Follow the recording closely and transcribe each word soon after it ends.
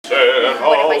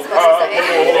What am I supposed to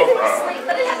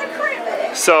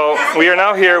say? So, we are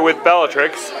now here with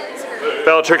Bellatrix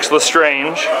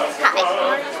Lestrange.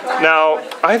 Hi. Now,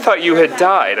 I thought you had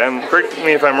died. Correct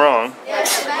me if I'm wrong.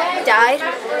 Died?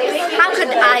 How could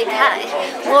I die?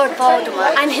 Lord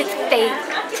Voldemort, I'm his favorite.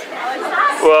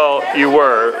 Well, you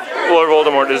were. Lord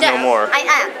Voldemort is no more. I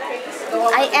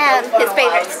am his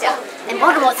favorite still. And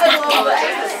Voldemort's not dead.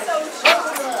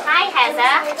 Hi,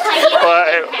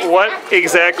 Heather. What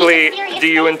exactly do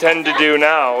you intend to do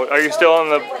now? Are you still on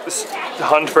the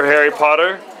hunt for Harry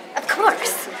Potter? Of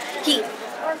course. He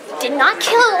did not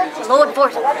kill Lord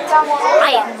Voldemort.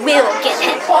 I will get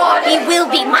him. He will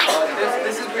be mine.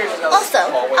 Also,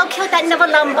 I'll kill that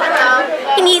Neverlumber.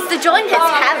 He needs to join his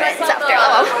parents after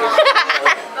all.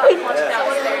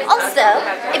 Also,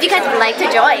 if you guys would like to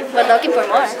join, we're looking for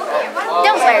more.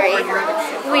 Don't worry.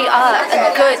 We are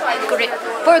a good group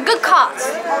for a good cause.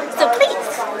 So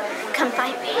please, come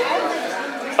find me.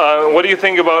 What do you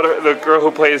think about the girl who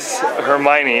plays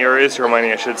Hermione, or is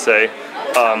Hermione, I should say,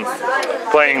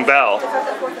 playing Belle?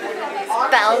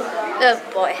 Belle? Oh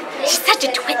boy, she's such a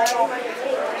twit.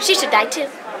 She should die too.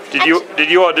 Did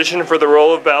you audition for the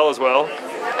role of Belle as well?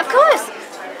 Of course,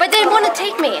 but they didn't want to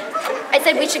take me. I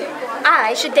said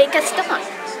I should date Gaston.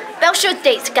 Belle should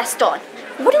date Gaston.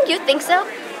 Wouldn't you think so?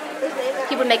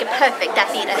 He would make a perfect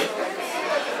Death Eater.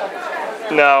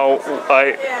 Now,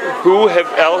 who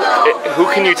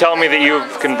can you tell me that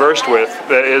you've conversed with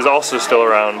that is also still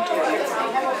around?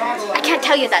 I can't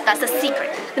tell you that. That's a secret.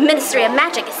 The Ministry of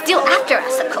Magic is still after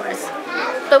us, of course.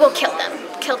 But we'll kill them.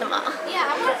 Kill them all.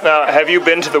 Now, have you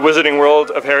been to the Wizarding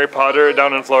World of Harry Potter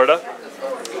down in Florida?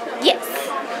 Yes.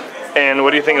 And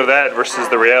what do you think of that versus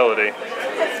the reality?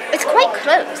 It's quite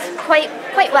close. Quite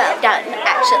well done,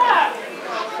 actually.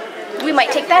 We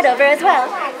might take that over as well.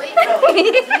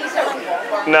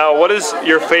 Now, what is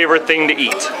your favorite thing to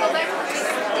eat?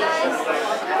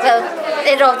 Well,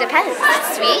 it all depends.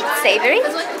 Sweet, savory.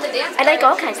 I like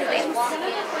all kinds of things.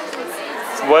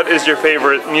 What is your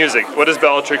favorite music? What is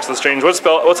Bellatrix Lestrange?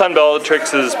 What's on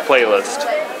Bellatrix's playlist?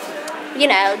 You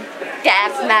know,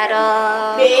 death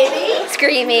metal,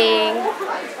 screaming,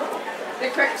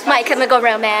 My Chemical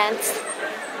Romance,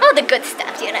 all the good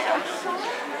stuff, you know.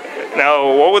 Now,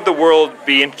 what would the world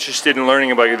be interested in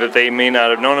learning about you that they may not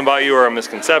have known about you, or a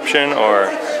misconception, or?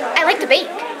 I like to bake.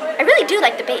 I really do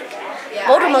like to bake.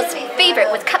 Voldemort's favorite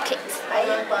was cupcakes.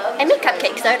 I made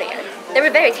cupcakes earlier. They were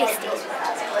very tasty.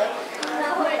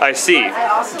 I see.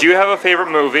 Do you have a favorite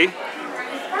movie?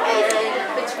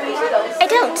 I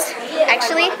don't,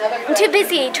 actually. I'm too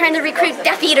busy trying to recruit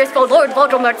Death Eaters for Lord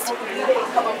Voldemort's,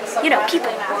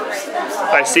 people.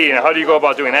 I see. Now, how do you go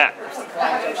about doing that?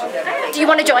 Do you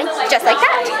want to join? Just like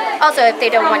that. Also, if they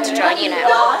don't want to join, I kill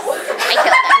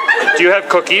them. Do you have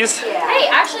cookies? Hey,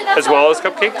 actually, that's as well as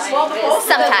cupcakes?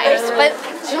 Sometimes, but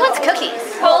who wants cookies?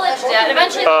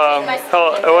 Eventually.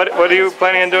 What are you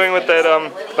planning on doing with that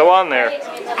the wand there?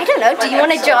 I don't know. Do you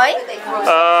want to join?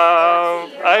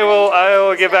 I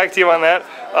will get back to you on that.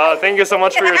 Thank you so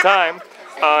much for your time.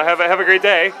 Have a great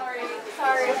day.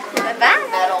 Bye.